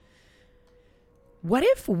What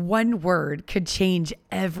if one word could change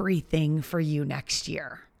everything for you next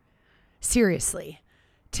year? Seriously,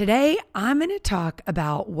 today I'm going to talk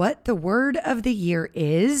about what the word of the year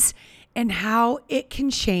is and how it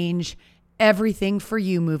can change everything for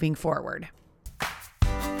you moving forward.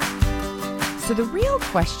 So the real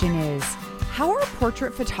question is, how are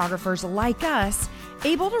portrait photographers like us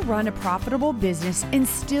able to run a profitable business and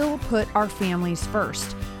still put our families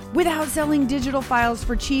first without selling digital files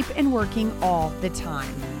for cheap and working all the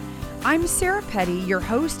time? I'm Sarah Petty, your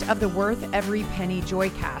host of the Worth Every Penny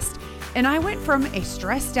Joycast, and I went from a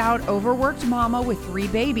stressed out, overworked mama with 3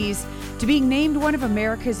 babies to being named one of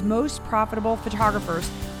America's most profitable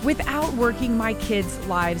photographers without working my kids'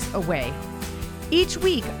 lives away. Each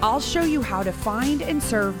week, I'll show you how to find and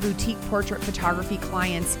serve boutique portrait photography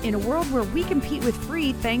clients in a world where we compete with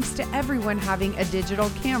free thanks to everyone having a digital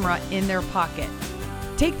camera in their pocket.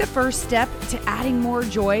 Take the first step to adding more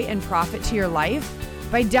joy and profit to your life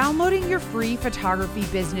by downloading your free photography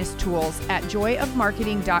business tools at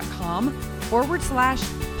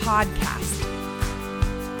joyofmarketing.com/podcast.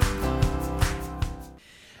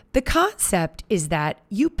 The concept is that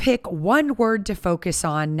you pick one word to focus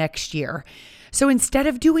on next year. So instead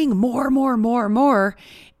of doing more,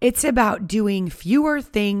 it's about doing fewer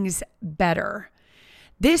things better.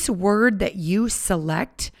 This word that you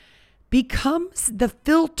select becomes the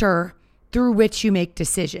filter through which you make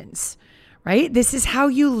decisions, right? This is how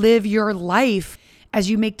you live your life as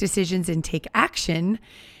you make decisions and take action.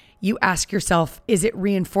 You ask yourself, is it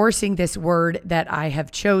reinforcing this word that I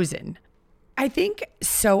have chosen? I think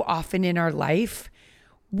so often in our life,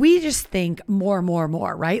 we just think more,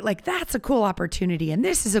 right? Like that's a cool opportunity and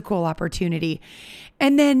this is a cool opportunity.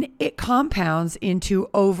 And then it compounds into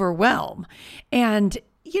overwhelm. And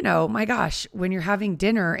you know, my gosh, when you're having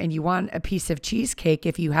dinner and you want a piece of cheesecake,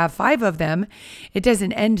 if you have 5 of them, it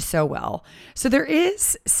doesn't end so well. So there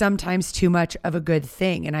is sometimes too much of a good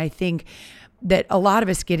thing. And I think that a lot of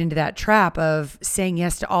us get into that trap of saying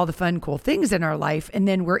yes to all the fun, cool things in our life, and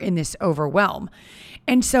then we're in this overwhelm.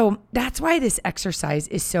 And so that's why this exercise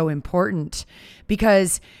is so important,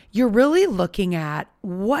 because you're really looking at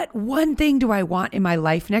what one thing do I want in my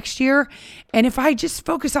life next year? And if I just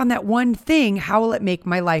focus on that one thing, how will it make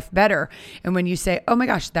my life better? And when you say, oh my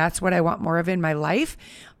gosh, that's what I want more of in my life,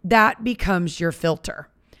 that becomes your filter.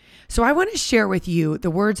 So I want to share with you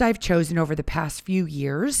the words I've chosen over the past few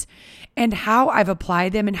years and how I've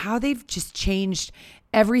applied them and how they've just changed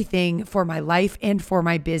everything for my life and for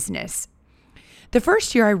my business. The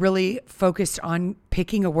first year I really focused on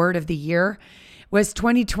picking a word of the year was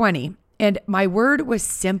 2020, and my word was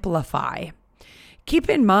simplify. Keep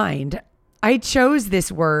in mind, I chose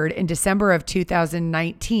this word in December of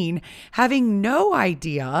 2019, having no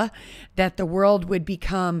idea that the world would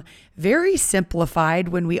become very simplified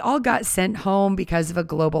when we all got sent home because of a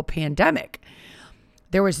global pandemic.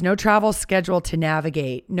 There was no travel schedule to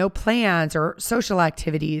navigate, no plans or social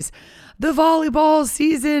activities. The volleyball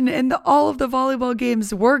season and all of the volleyball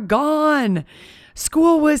games were gone.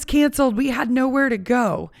 School was canceled. We had nowhere to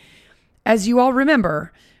go. As you all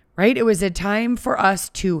remember, right? It was a time for us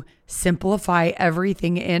to simplify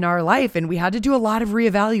everything in our life. And we had to do a lot of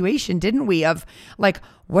reevaluation, didn't we? Of like,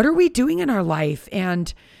 what are we doing in our life?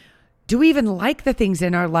 And do we even like the things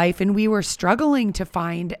in our life? And we were struggling to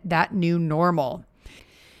find that new normal.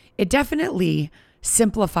 It definitely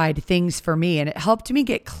simplified things for me, and it helped me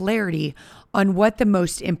get clarity on what the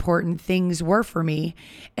most important things were for me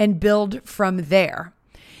and build from there.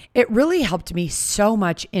 It really helped me so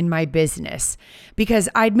much in my business because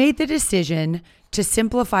I'd made the decision to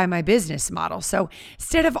simplify my business model. So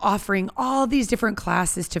instead of offering all these different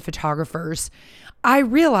classes to photographers, I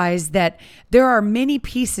realized that there are many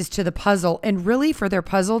pieces to the puzzle, and really for their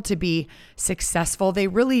puzzle to be successful, they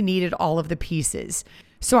really needed all of the pieces.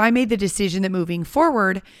 So I made the decision that moving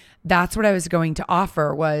forward, that's what I was going to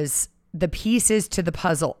offer, was the pieces to the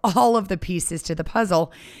puzzle, all of the pieces to the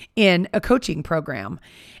puzzle in a coaching program.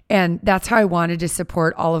 And that's how I wanted to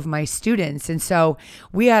support all of my students. And so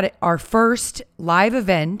we had our first live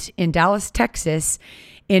event in Dallas, Texas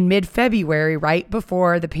in mid-February, right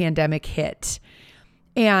before the pandemic hit.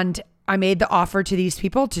 And I made the offer to these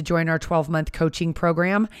people to join our 12-month coaching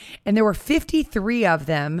program. And there were 53 of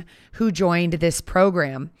them who joined this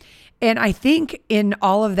program. And I think in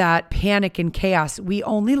all of that panic and chaos, we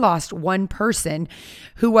only lost one person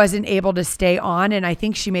who wasn't able to stay on. And I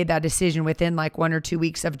think she made that decision within like 1 or 2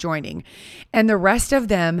 weeks of joining. And the rest of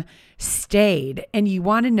them stayed. And you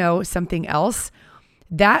want to know something else?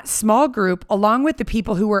 That small group, along with the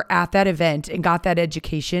people who were at that event and got that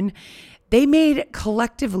education, They made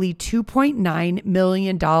collectively $2.9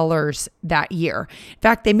 million that year. In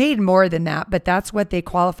fact, they made more than that, but that's what they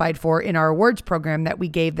qualified for in our awards program that we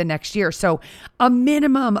gave the next year. So a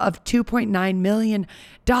minimum of $2.9 million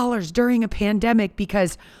during a pandemic,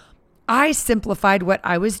 because I simplified what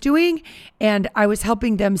I was doing and I was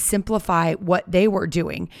helping them simplify what they were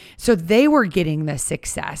doing. So they were getting the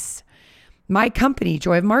success. My company,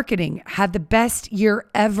 Joy of Marketing, had the best year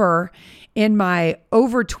ever in my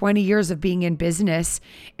over 20 years of being in business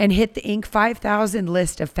and hit the Inc. 5000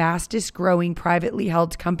 list of fastest growing privately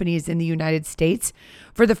held companies in the United States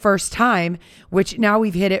for the first time, which now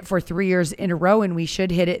we've hit it for 3 years in a row, and we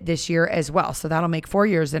should hit it this year as well. So that'll make 4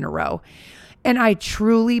 years in a row. And I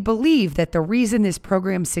truly believe that the reason this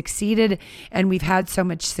program succeeded and we've had so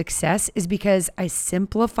much success is because I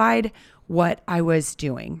simplified what I was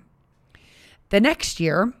doing. The next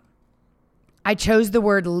year, I chose the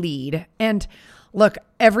word lead. And look,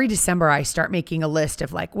 every December I start making a list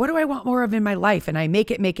of like, what do I want more of in my life? And I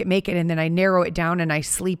make it. And then I narrow it down and I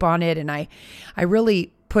sleep on it. And I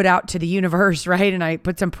really put out to the universe, right? And I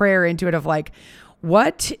put some prayer into it of like,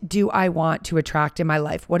 what do I want to attract in my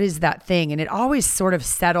life? What is that thing? And it always sort of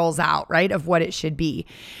settles out, right, of what it should be.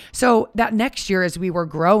 So that next year, as we were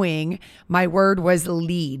growing, my word was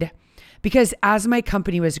lead. Because as my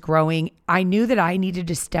company was growing, I knew that I needed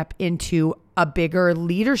to step into a bigger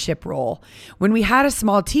leadership role. When we had a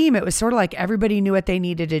small team, it was sort of like everybody knew what they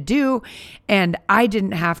needed to do. And I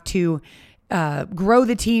didn't have to grow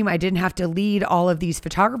the team. I didn't have to lead all of these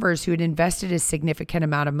photographers who had invested a significant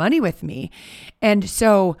amount of money with me. And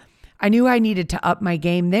so I knew I needed to up my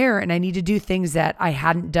game there, and I needed to do things that I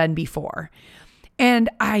hadn't done before. And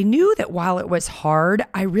I knew that while it was hard,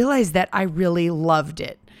 I realized that I really loved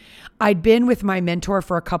it. I'd been with my mentor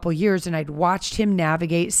for a couple years and I'd watched him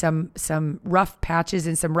navigate some rough patches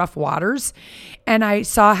and some rough waters. And I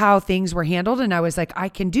saw how things were handled and I was like, I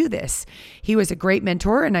can do this. He was a great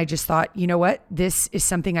mentor. And I just thought, you know what? This is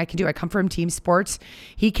something I can do. I come from team sports.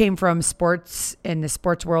 He came from sports in the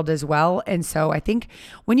sports world as well. And so I think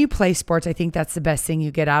when you play sports, I think that's the best thing you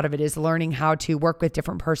get out of it, is learning how to work with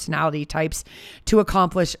different personality types to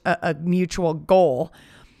accomplish a mutual goal.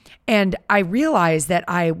 And I realized that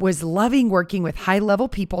I was loving working with high-level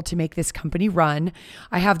people to make this company run.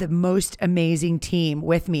 I have the most amazing team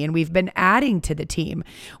with me, and we've been adding to the team,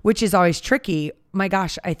 which is always tricky. My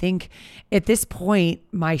gosh, I think at this point,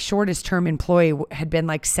 my shortest term employee had been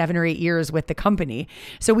like 7 or 8 years with the company.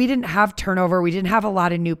 So we didn't have turnover. We didn't have a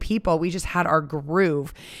lot of new people. We just had our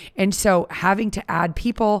groove. And so having to add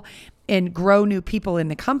people and grow new people in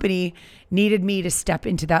the company needed me to step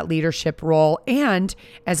into that leadership role. And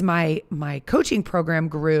as my coaching program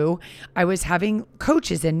grew, I was having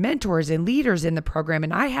coaches and mentors and leaders in the program,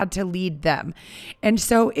 and I had to lead them. And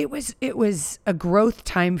so it was a growth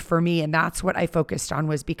time for me. And that's what I focused on,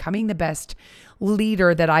 was becoming the best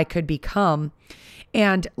leader that I could become.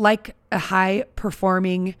 And like a high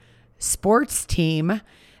performing sports team,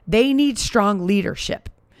 they need strong leadership.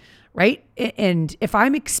 Right? And if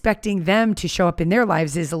I'm expecting them to show up in their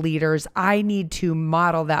lives as leaders, I need to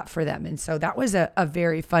model that for them. And so that was a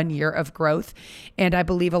very fun year of growth. And I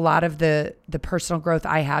believe a lot of the personal growth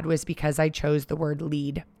I had was because I chose the word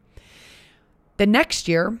lead. The next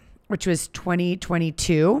year, which was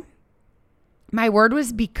 2022, my word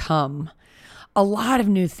was become. A lot of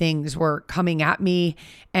new things were coming at me,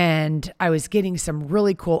 and I was getting some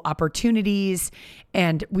really cool opportunities,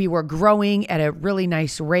 and we were growing at a really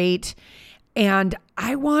nice rate. And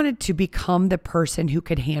I wanted to become the person who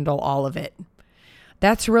could handle all of it.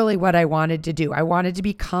 That's really what I wanted to do. I wanted to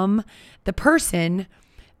become the person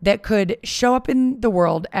that could show up in the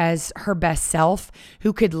world as her best self,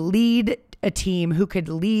 who could lead a team, who could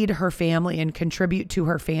lead her family and contribute to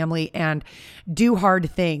her family and do hard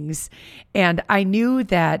things. And I knew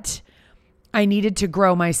that I needed to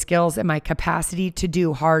grow my skills and my capacity to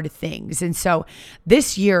do hard things. And so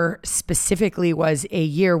this year specifically was a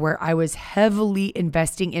year where I was heavily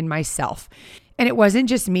investing in myself. And it wasn't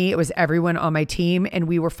just me, it was everyone on my team. And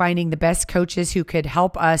we were finding the best coaches who could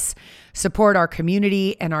help us support our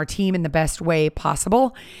community and our team in the best way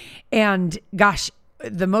possible. And gosh,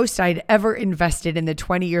 the most I'd ever invested in the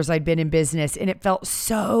 20 years I'd been in business. And it felt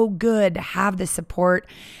so good to have the support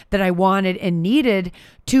that I wanted and needed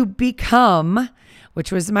to become,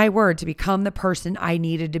 which was my word, to become the person I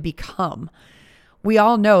needed to become. We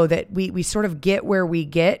all know that we sort of get where we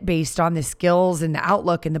get based on the skills and the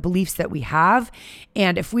outlook and the beliefs that we have.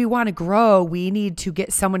 And if we want to grow, we need to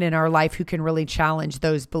get someone in our life who can really challenge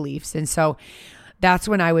those beliefs. And so that's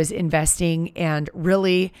when I was investing and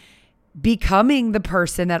really becoming the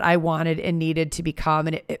person that I wanted and needed to become.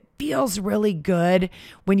 And it feels really good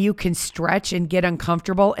when you can stretch and get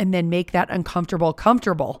uncomfortable and then make that uncomfortable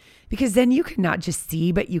comfortable, because then you can not just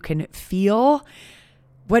see, but you can feel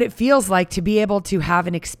what it feels like to be able to have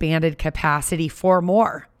an expanded capacity for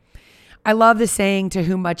more. I love the saying, to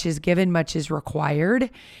whom much is given, much is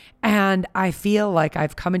required. And I feel like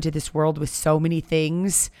I've come into this world with so many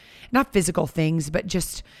things, not physical things, but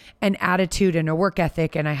just an attitude and a work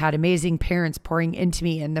ethic. And I had amazing parents pouring into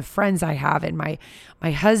me, and the friends I have, and my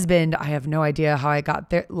husband. I have no idea how I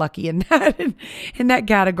got there, lucky in that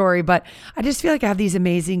category, but I just feel like I have these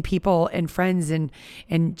amazing people and friends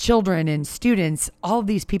and children and students, all of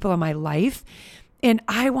these people in my life. And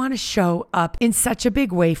I want to show up in such a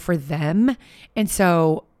big way for them. And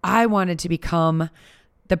so I wanted to become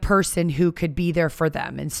the person who could be there for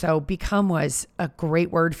them. And so become was a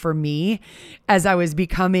great word for me as I was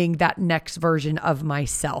becoming that next version of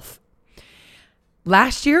myself.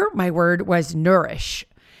 Last year, my word was nourish,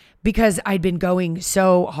 because I'd been going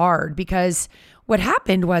so hard. Because what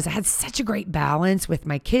happened was I had such a great balance with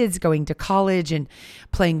my kids going to college and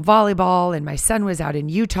playing volleyball, and my son was out in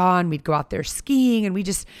Utah, and we'd go out there skiing, and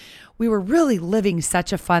we were really living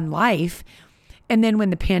such a fun life. And then when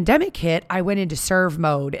the pandemic hit, I went into serve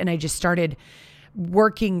mode, and I just started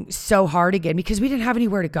working so hard again because we didn't have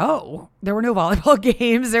anywhere to go. There were no volleyball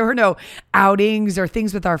games. There were no outings or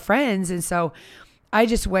things with our friends. And so I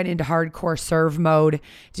just went into hardcore serve mode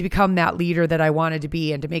to become that leader that I wanted to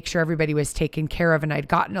be, and to make sure everybody was taken care of. And I'd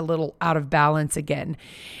gotten a little out of balance again,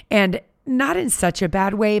 and not in such a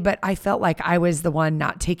bad way, but I felt like I was the one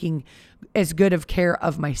not taking as good of care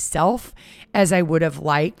of myself as I would have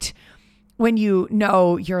liked. When you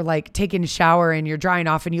know you're like taking a shower and you're drying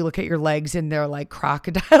off, and you look at your legs and they're like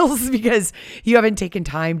crocodiles because you haven't taken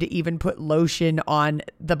time to even put lotion on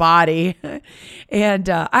the body. And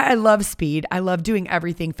I love speed. I love doing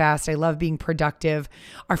everything fast. I love being productive.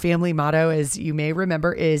 Our family motto, as you may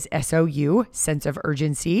remember, is SOU, sense of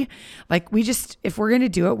urgency. Like, if we're going to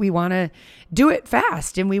do it, we want to do it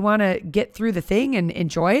fast, and we want to get through the thing and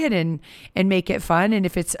enjoy it and make it fun. And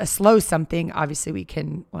if it's a slow something, obviously we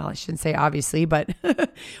can, well, I shouldn't say obviously, but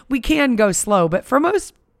we can go slow. But for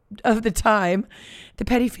most of the time, the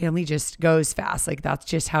Petty family just goes fast. Like, that's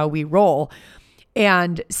just how we roll.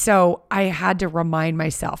 And so I had to remind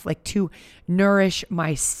myself, like, to nourish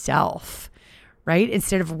myself, right?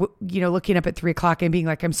 Instead of, looking up at 3:00 and being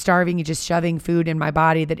like, I'm starving and just shoving food in my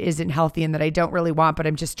body that isn't healthy and that I don't really want, but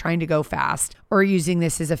I'm just trying to go fast. Or using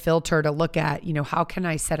this as a filter to look at, how can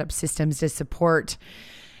I set up systems to support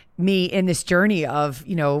me in this journey of,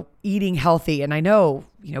 eating healthy. And I know,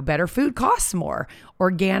 better food costs more.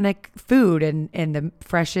 Organic food and the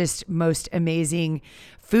freshest, most amazing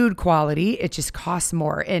food quality, it just costs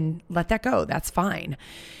more, and let that go. That's fine.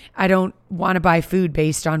 I don't want to buy food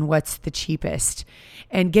based on what's the cheapest,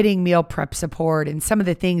 and getting meal prep support and some of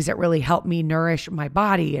the things that really help me nourish my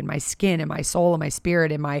body and my skin and my soul and my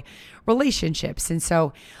spirit and my relationships. And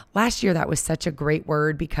so last year, that was such a great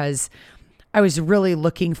word, because I was really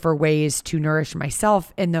looking for ways to nourish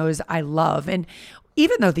myself and those I love. And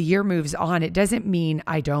even though the year moves on, it doesn't mean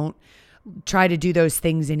I don't try to do those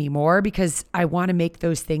things anymore, because I want to make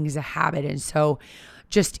those things a habit. And so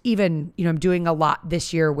just even, I'm doing a lot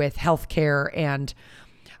this year with healthcare and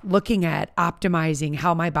looking at optimizing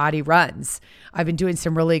how my body runs. I've been doing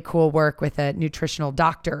some really cool work with a nutritional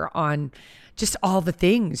doctor on just all the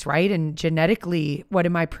things, right? And genetically, what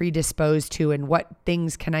am I predisposed to, and what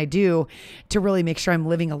things can I do to really make sure I'm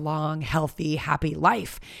living a long, healthy, happy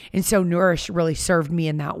life? And so Nourish really served me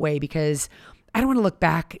in that way, because I don't want to look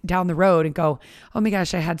back down the road and go, oh my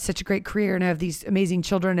gosh, I had such a great career and I have these amazing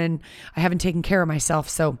children and I haven't taken care of myself,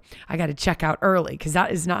 so I got to check out early, because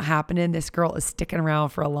that is not happening. This girl is sticking around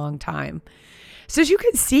for a long time. So as you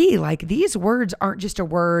can see, like, these words aren't just a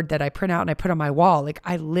word that I print out and I put on my wall. Like,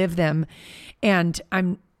 I live them, and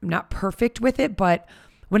I'm not perfect with it, but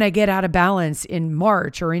when I get out of balance in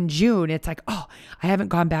March or in June, it's like, oh, I haven't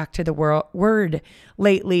gone back to the word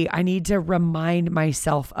lately. I need to remind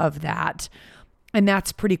myself of that. And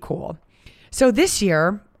that's pretty cool. So this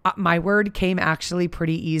year, my word came actually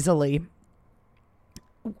pretty easily.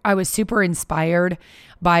 I was super inspired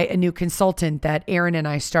by a new consultant that Aaron and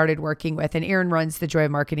I started working with. And Aaron runs the Joy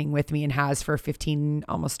of Marketing with me and has for 15,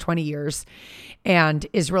 almost 20 years, and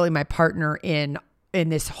is really my partner in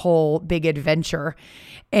this whole big adventure.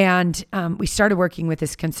 And we started working with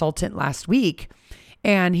this consultant last week,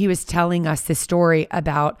 and he was telling us this story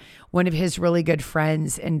about one of his really good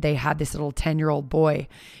friends, and they had this little 10-year-old boy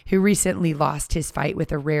who recently lost his fight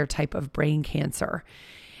with a rare type of brain cancer.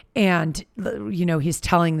 And, he's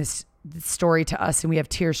telling this the story to us and we have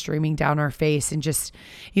tears streaming down our face and just,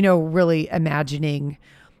 you know, really imagining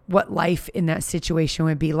what life in that situation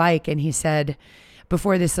would be like. And he said,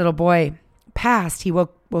 before this little boy passed, he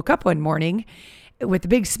woke up one morning with a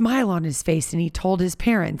big smile on his face, and he told his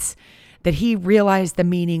parents that he realized the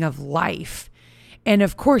meaning of life. And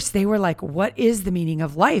of course, they were like, what is the meaning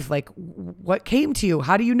of life? Like, what came to you?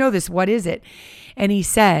 How do you know this? What is it? And he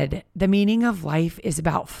said, the meaning of life is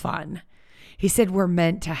about fun. He said, we're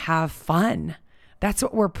meant to have fun. That's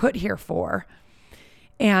what we're put here for.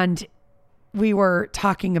 And we were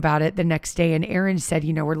talking about it the next day, and Erin said,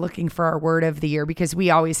 you know, we're looking for our word of the year because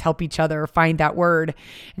we always help each other find that word.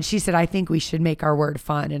 And she said, I think we should make our word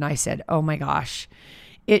fun. And I said, oh my gosh,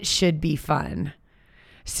 it should be fun.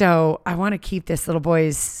 So I want to keep this little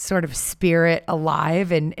boy's sort of spirit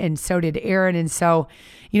alive. And so did Erin. And so,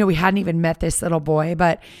 you know, we hadn't even met this little boy,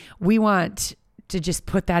 but we want to just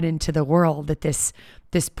put that into the world, that this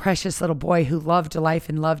precious little boy who loved life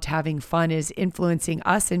and loved having fun is influencing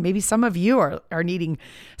us. And maybe some of you are needing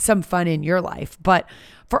some fun in your life. But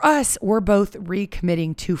for us, we're both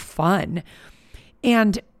recommitting to fun.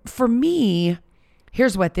 And for me,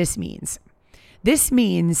 here's what this means. This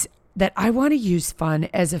means that I want to use fun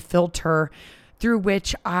as a filter through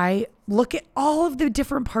which I look at all of the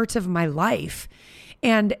different parts of my life.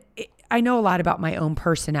 And I know a lot about my own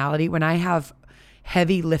personality. When I have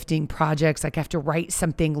heavy lifting projects, like I have to write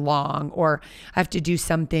something long or I have to do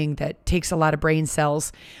something that takes a lot of brain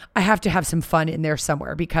cells, I have to have some fun in there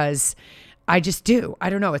somewhere because I just do. I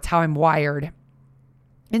don't know. It's how I'm wired.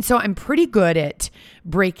 And so I'm pretty good at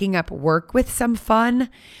breaking up work with some fun,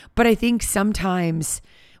 but I think sometimes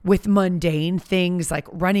with mundane things like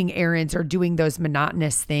running errands or doing those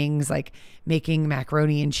monotonous things like making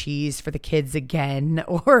macaroni and cheese for the kids again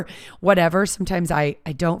or whatever, sometimes I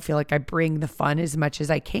don't feel like I bring the fun as much as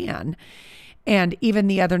I can. And even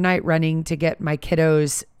the other night running to get my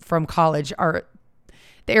kiddos from college,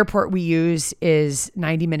 the airport we use is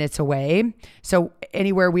 90 minutes away. So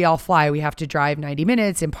anywhere we all fly, we have to drive 90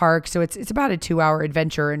 minutes and park. So it's about a 2-hour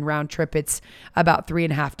adventure, and round trip, it's about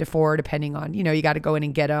 3.5 to 4, depending on, you know, you got to go in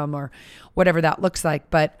and get them or whatever that looks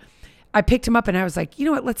like. But I picked him up and I was like, you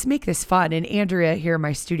know what, let's make this fun. And Andrea here in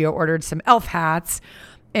my studio ordered some elf hats,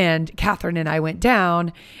 and Catherine and I went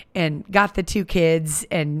down and got the 2 kids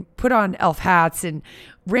and put on elf hats and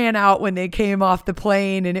ran out when they came off the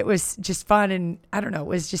plane. And it was just fun. And I don't know, it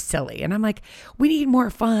was just silly. And I'm like, we need more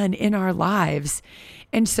fun in our lives.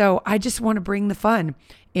 And so I just want to bring the fun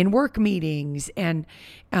in work meetings and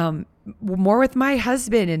more with my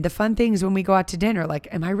husband and the fun things when we go out to dinner. Like,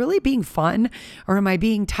 am I really being fun, or am I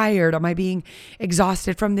being tired? Am I being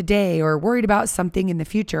exhausted from the day or worried about something in the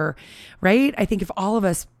future? Right? I think if all of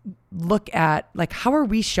us look at like, how are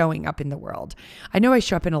we showing up in the world? I know I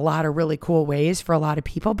show up in a lot of really cool ways for a lot of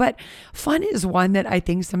people, but fun is one that I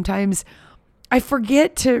think sometimes I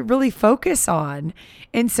forget to really focus on.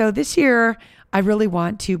 And so this year, I really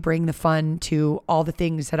want to bring the fun to all the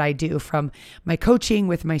things that I do, from my coaching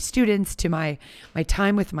with my students to my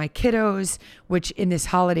time with my kiddos, which in this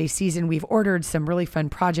holiday season, we've ordered some really fun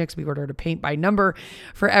projects. We ordered a paint by number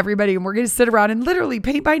for everybody, and we're going to sit around and literally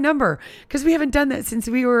paint by number because we haven't done that since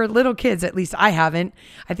we were little kids. At least I haven't.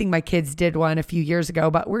 I think my kids did one a few years ago,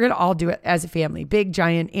 but we're going to all do it as a family. Big,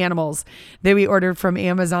 giant animals that we ordered from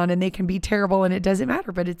Amazon, and they can be terrible and it doesn't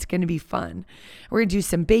matter, but it's going to be fun. We're going to do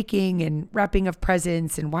some baking and wrapping of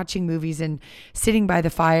presents and watching movies and sitting by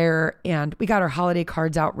the fire. And we got our holiday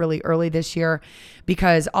cards out really early this year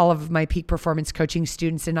because all of my peak performance coaching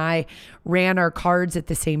students and I ran our cards at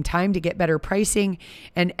the same time to get better pricing,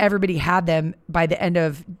 and everybody had them by the end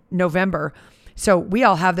of November. So we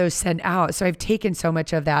all have those sent out. So I've taken so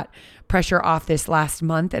much of that pressure off this last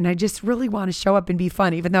month, and I just really want to show up and be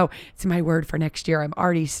fun, even though it's my word for next year. I'm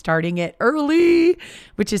already starting it early,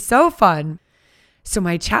 which is so fun. So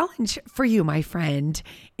my challenge for you, my friend,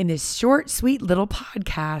 in this short, sweet little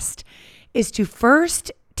podcast is to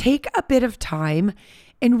first take a bit of time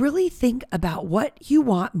and really think about what you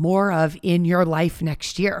want more of in your life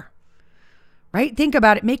next year, right? Think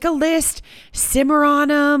about it. Make a list, simmer on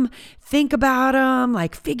them, think about them,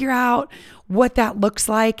 like figure out what that looks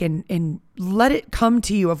like and let it come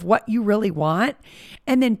to you of what you really want.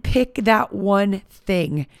 And then pick that one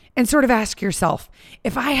thing and sort of ask yourself,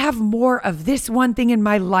 if I have more of this one thing in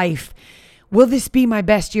my life, will this be my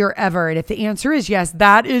best year ever? And if the answer is yes,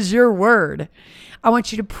 that is your word. I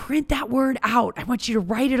want you to print that word out. I want you to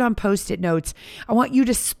write it on Post-it notes. I want you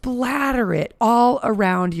to splatter it all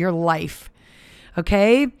around your life.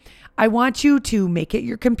 Okay? I want you to make it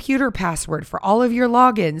your computer password for all of your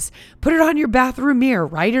logins. Put it on your bathroom mirror.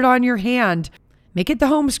 Write it on your hand. Make it the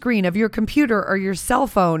home screen of your computer or your cell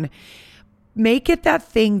phone. Make it that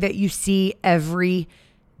thing that you see every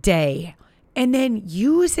day. And then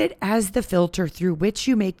use it as the filter through which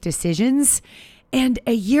you make decisions. And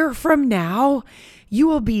a year from now, you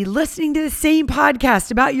will be listening to the same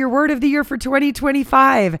podcast about your word of the year for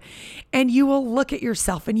 2025. And you will look at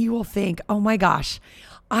yourself and you will think, oh my gosh,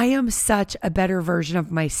 I am such a better version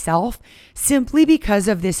of myself simply because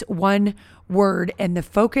of this one word and the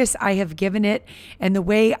focus I have given it and the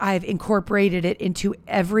way I've incorporated it into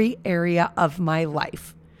every area of my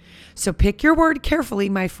life. So pick your word carefully,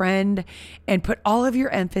 my friend, and put all of your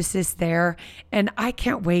emphasis there. And I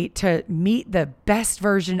can't wait to meet the best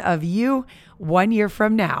version of you 1 year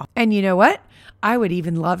from now. And you know what? I would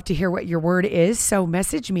even love to hear what your word is. So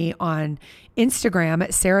message me on Instagram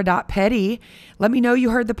at sarah.petty. Let me know you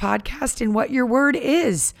heard the podcast and what your word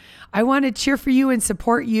is. I want to cheer for you and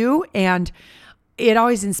support you. And it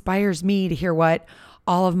always inspires me to hear what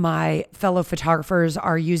all of my fellow photographers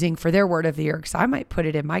are using for their word of the year, because I might put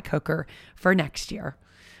it in my cooker for next year.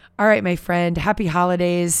 All right, my friend, happy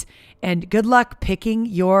holidays and good luck picking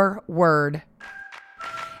your word.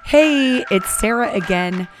 Hey, it's Sarah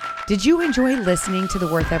again. Did you enjoy listening to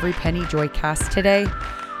the Worth Every Penny Joycast today?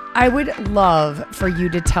 I would love for you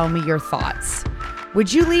to tell me your thoughts.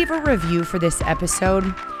 Would you leave a review for this episode?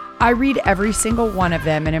 I read every single one of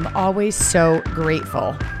them and I'm always so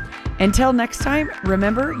grateful. Until next time,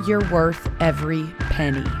 remember, you're worth every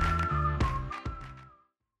penny.